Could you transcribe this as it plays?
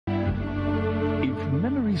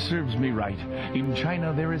serves me right, in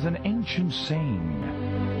China there is an ancient saying: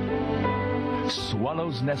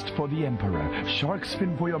 swallow's nest for the emperor, shark's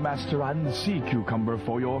fin for your master, and sea cucumber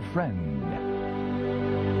for your friend.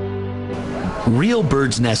 Real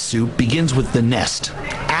bird's nest soup begins with the nest,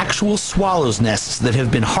 actual swallow's nests that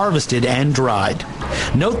have been harvested and dried.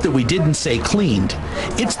 Note that we didn't say cleaned.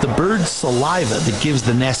 It's the bird's saliva that gives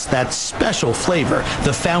the nest that special flavor,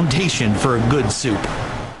 the foundation for a good soup.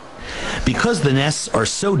 Because the nests are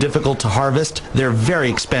so difficult to harvest, they're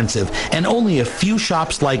very expensive, and only a few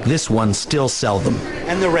shops like this one still sell them.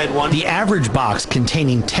 And the red one? The average box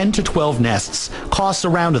containing 10 to 12 nests costs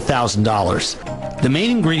around $1,000. The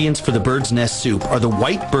main ingredients for the bird's nest soup are the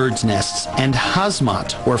white bird's nests and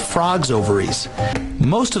hazmat, or frog's ovaries.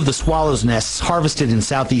 Most of the swallow's nests harvested in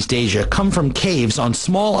Southeast Asia come from caves on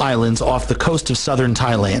small islands off the coast of southern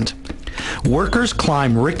Thailand. Workers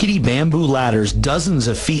climb rickety bamboo ladders dozens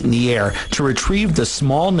of feet in the air to retrieve the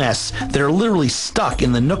small nests that are literally stuck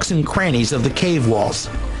in the nooks and crannies of the cave walls.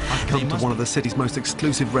 I've come to one of the city's most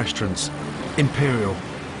exclusive restaurants, Imperial,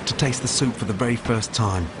 to taste the soup for the very first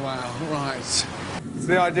time. Wow, right. So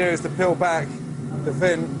the idea is to peel back the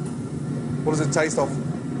fin. What does it taste of?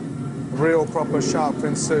 Real proper shark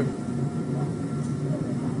fin soup.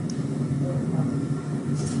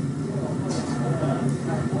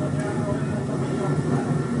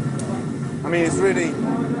 I mean, it's really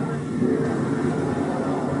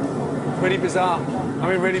bizarre. I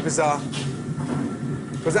mean, really bizarre.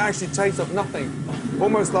 Because it actually tastes of nothing.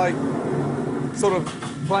 Almost like sort of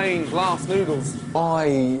plain glass noodles.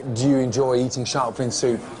 Why do you enjoy eating shark fin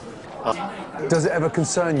soup? Does it ever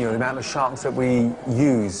concern you the amount of sharks that we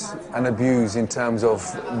use and abuse in terms of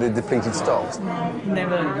the depleted stocks?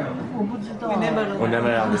 Never. We'll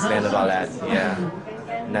never understand about that, yeah.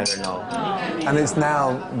 Never know. And it's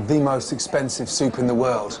now the most expensive soup in the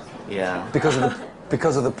world. Yeah. Because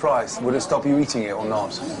of the price. Would it stop you eating it or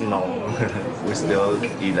not? No. We still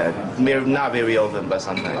eat that. Not very often, but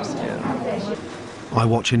sometimes, yeah. I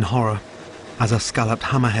watch in horror as a scalloped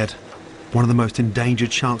hammerhead, one of the most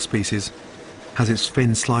endangered shark species, has its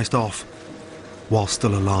fin sliced off while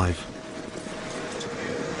still alive.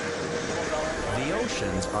 The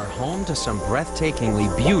oceans are home to some breathtakingly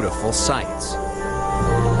beautiful sights.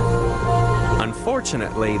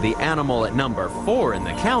 Unfortunately, the animal at number 4 in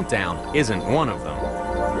the countdown isn't one of them.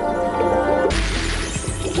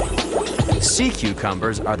 Sea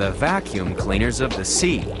cucumbers are the vacuum cleaners of the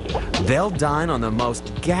sea. They'll dine on the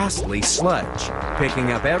most ghastly sludge,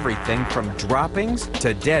 picking up everything from droppings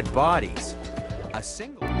to dead bodies.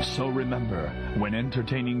 So remember, when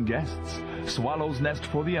entertaining guests, swallow's nest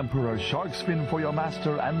for the emperor, shark's fin for your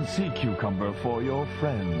master, and sea cucumber for your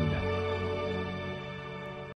friend.